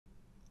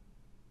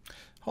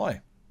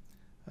Hi,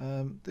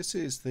 this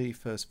is the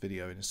first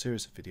video in a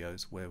series of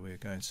videos where we're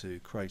going to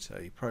create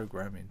a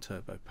program in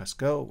Turbo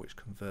Pascal which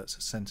converts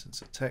a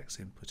sentence of text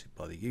inputted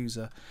by the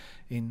user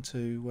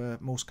into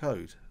Morse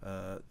code.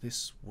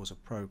 This was a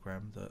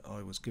program that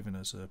I was given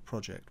as a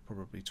project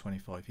probably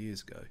 25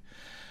 years ago.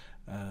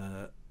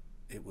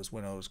 It was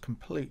when I was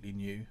completely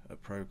new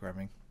at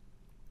programming.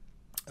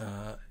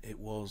 The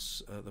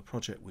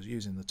project was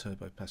using the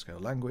Turbo Pascal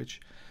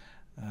language,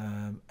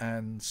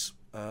 and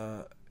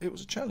it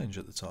was a challenge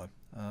at the time.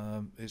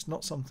 It's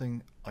not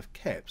something I've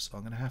kept, so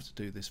I'm going to have to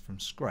do this from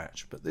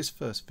scratch, but this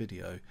first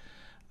video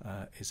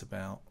is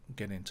about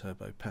getting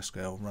Turbo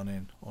Pascal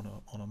running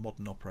on a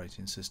modern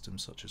operating system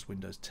such as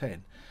Windows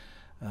 10.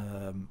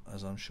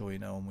 As I'm sure you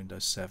know, on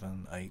Windows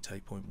 7, 8,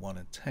 8.1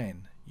 and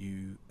 10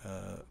 you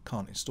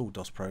can't install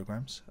DOS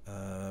programs,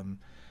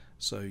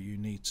 so you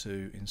need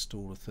to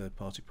install a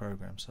third-party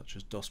program such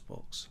as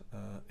DosBox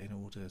in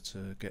order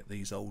to get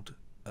these old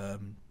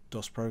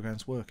DOS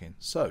programs working.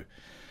 So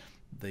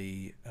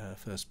the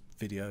first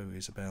video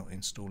is about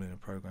installing a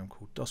program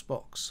called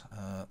DosBox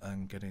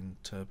and getting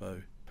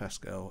Turbo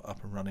Pascal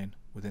up and running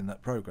within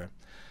that program.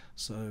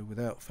 So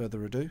without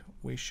further ado,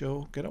 we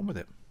shall get on with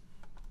it.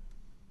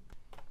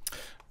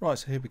 Right,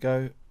 so here we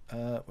go.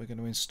 We're going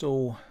to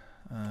install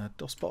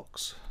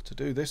DosBox. To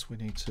do this we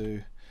need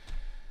to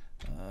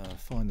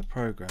find the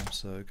program,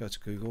 so go to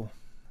Google,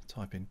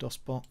 type in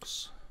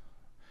DosBox,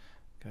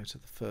 go to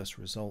the first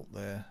result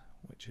there,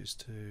 which is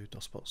to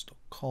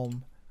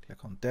dosbox.com,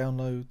 click on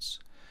downloads.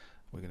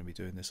 We're going to be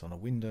doing this on a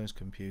Windows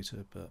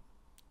computer, but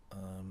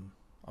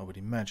I would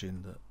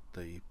imagine that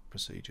the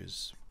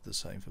procedure's the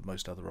same for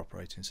most other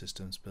operating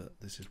systems, but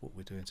this is what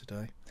we're doing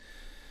today.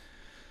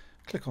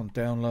 Click on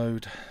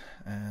download,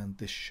 and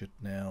this should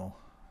now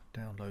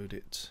download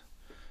it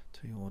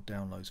to your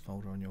downloads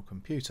folder on your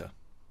computer.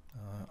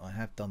 I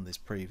have done this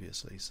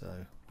previously,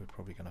 so we're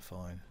probably going to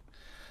find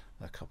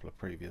a couple of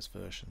previous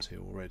versions here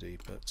already,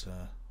 but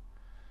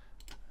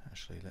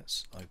actually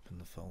let's open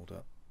the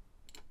folder.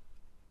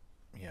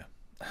 Yeah,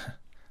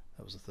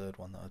 that was the third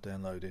one that I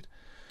downloaded.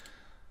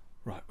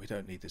 Right, we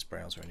don't need this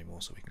browser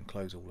anymore, so we can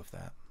close all of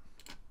that.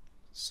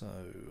 So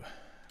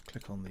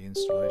click on the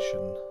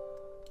installation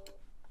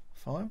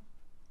file.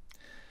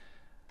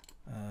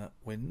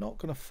 We're not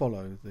going to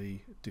follow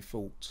the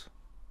default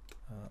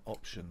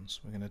options.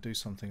 We're going to do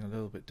something a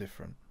little bit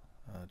different,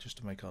 just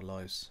to make our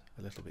lives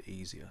a little bit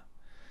easier.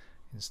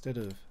 Instead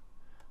of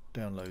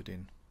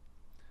downloading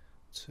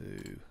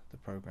to the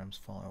programs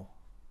file,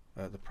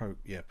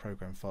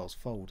 program files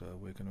folder,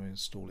 we're going to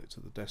install it to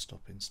the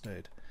desktop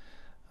instead.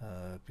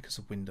 Because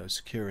of Windows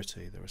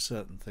security, there are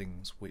certain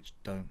things which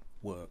don't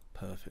work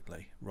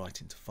perfectly.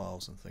 Writing to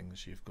files and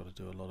things, you've got to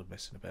do a lot of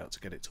messing about to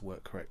get it to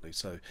work correctly,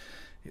 so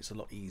it's a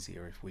lot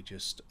easier if we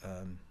just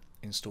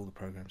install the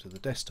program to the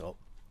desktop,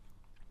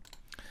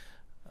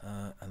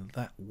 and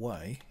that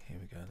way, here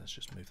we go, let's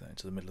just move that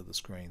into the middle of the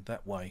screen.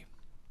 That way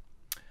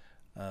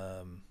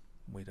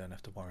we don't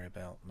have to worry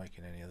about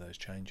making any of those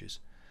changes.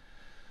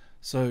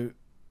 So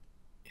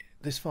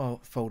this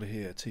folder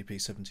here,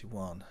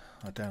 TP71,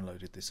 I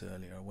downloaded this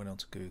earlier. I went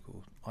onto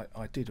Google.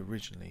 I did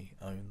originally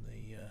own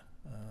the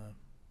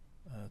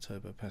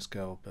Turbo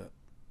Pascal, but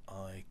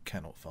I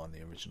cannot find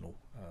the original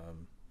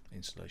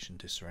installation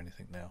discs or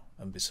anything now,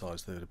 and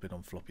besides they would have been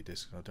on floppy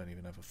disk. I don't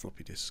even have a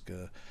floppy disk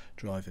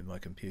drive in my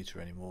computer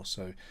anymore,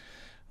 so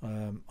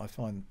I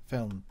found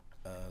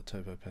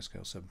Turbo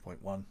Pascal 7.1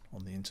 on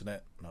the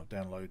internet, and I've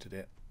downloaded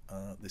it.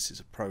 This is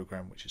a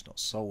program which is not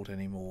sold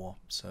anymore,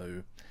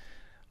 so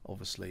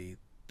obviously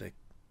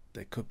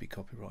there could be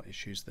copyright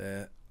issues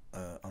there.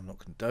 I'm not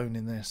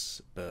condoning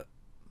this, but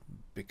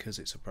because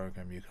it's a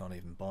program you can't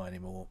even buy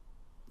anymore,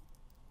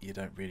 you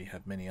don't really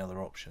have many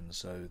other options,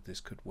 so this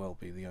could well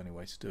be the only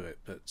way to do it.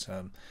 But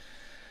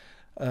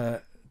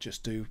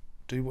just do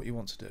what you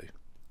want to do.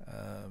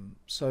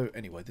 So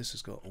anyway, this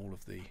has got all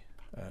of the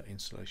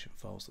installation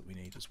files that we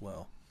need as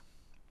well.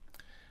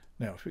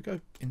 Now if we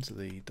go into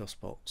the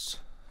DosBox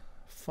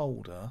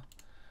folder,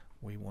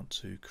 we want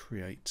to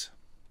create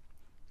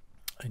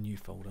a new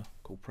folder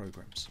called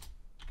Programs,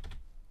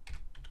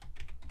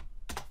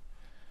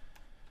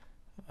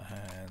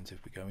 and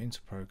if we go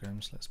into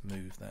Programs, let's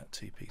move that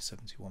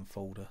TP71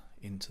 folder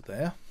into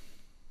there.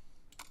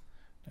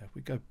 Now if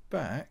we go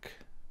back,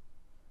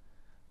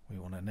 we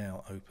want to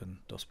now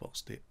open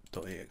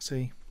DosBox.exe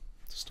to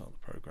start the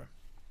program.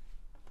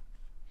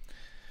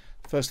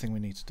 First thing we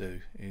need to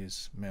do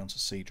is mount a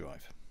C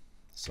drive,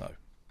 so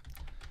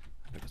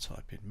I'm going to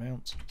type in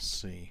mount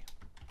C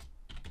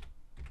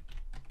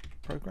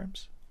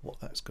programs. What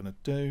that's going to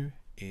do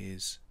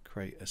is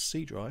create a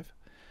C drive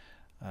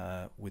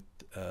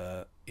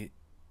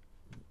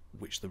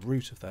which the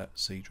root of that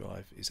C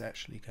drive is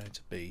actually going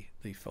to be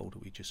the folder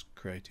we just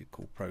created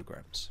called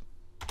Programs.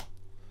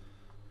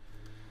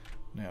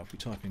 Now if we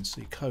type in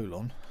C:,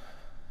 and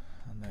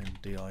then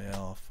dir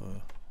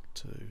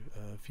to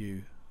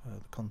view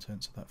the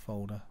contents of that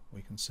folder,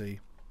 we can see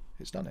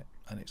it's done it,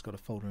 and it's got a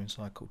folder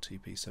inside called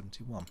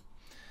TP71.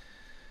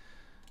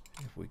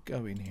 If we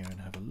go in here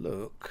and have a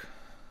look,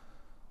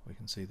 we can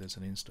can see there's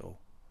an install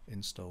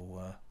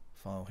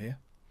file here,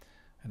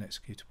 an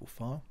executable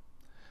file.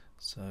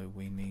 So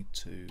we need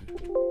to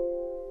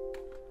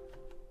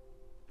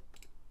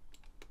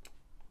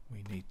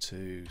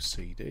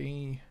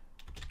cd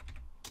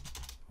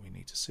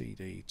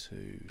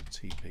to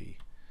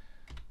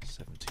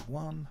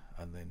TP71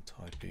 and then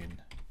type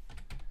in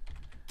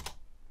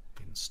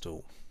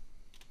install.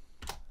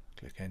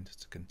 Click enter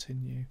to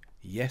continue.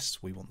 Yes,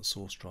 we want the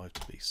source drive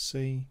to be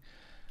C.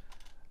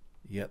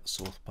 Yet the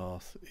source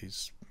path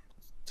is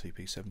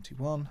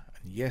TP71, and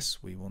yes,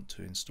 we want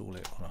to install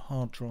it on a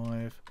hard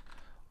drive.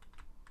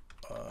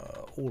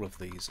 All of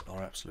these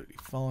are absolutely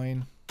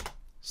fine.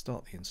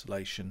 Start the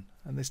installation,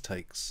 and this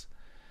takes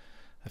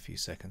a few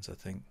seconds, I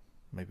think,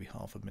 maybe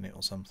half a minute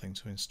or something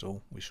to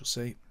install. We shall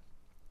see.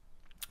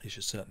 It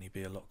should certainly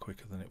be a lot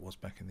quicker than it was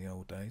back in the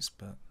old days,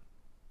 but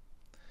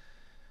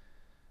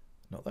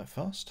not that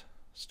fast.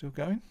 Still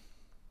going.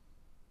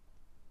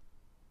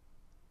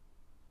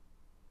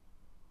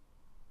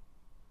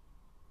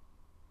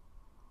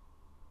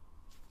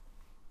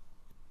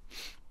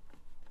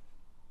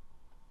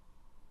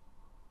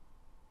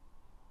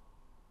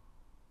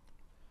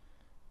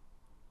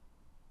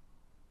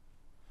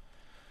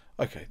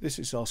 Okay, this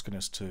is asking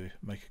us to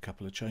make a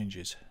couple of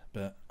changes,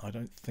 but I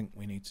don't think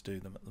we need to do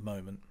them at the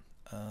moment.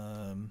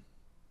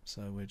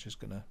 So we're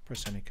just going to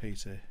press any key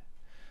to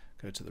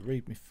go to the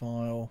README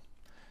file.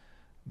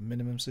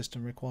 Minimum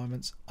system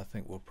requirements. I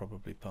think we'll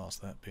probably pass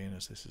that, being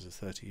as this is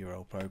a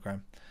 30-year-old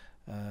program.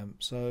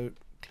 So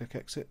click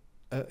exit,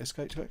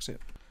 escape to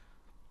exit.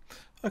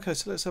 Okay,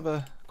 so let's have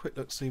a quick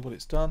look, see what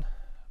it's done.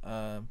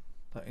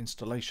 That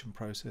installation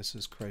process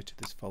has created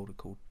this folder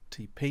called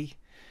TP.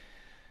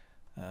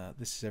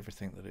 This is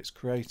everything that it's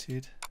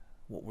created.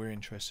 What we're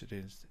interested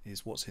in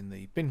is what's in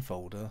the bin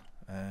folder,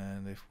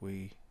 and if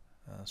we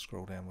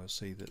scroll down, we'll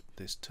see that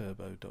this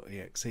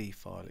turbo.exe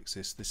file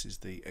exists. This is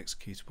the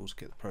executable to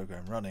get the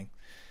program running.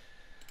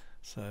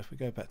 So if we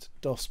go back to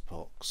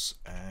DosBox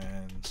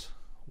and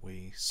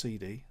we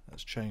cd,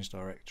 that's change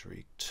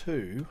directory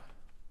to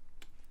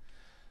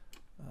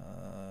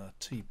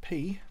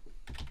TP,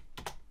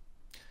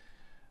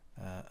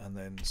 and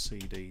then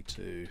cd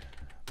to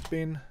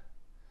bin,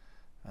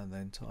 and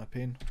then type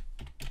in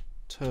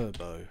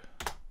turbo,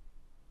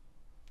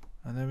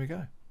 and there we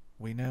go.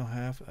 We now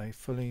have a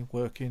fully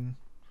working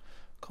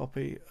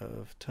copy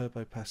of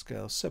Turbo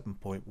Pascal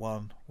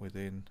 7.1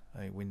 within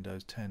a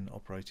Windows 10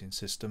 operating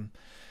system,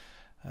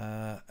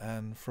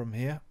 and from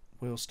here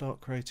we'll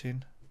start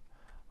creating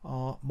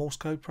our Morse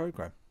code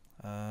program.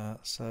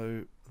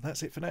 So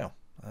that's it for now,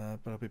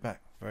 but I'll be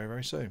back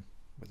very soon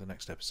with the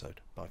next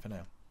episode. Bye for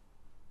now.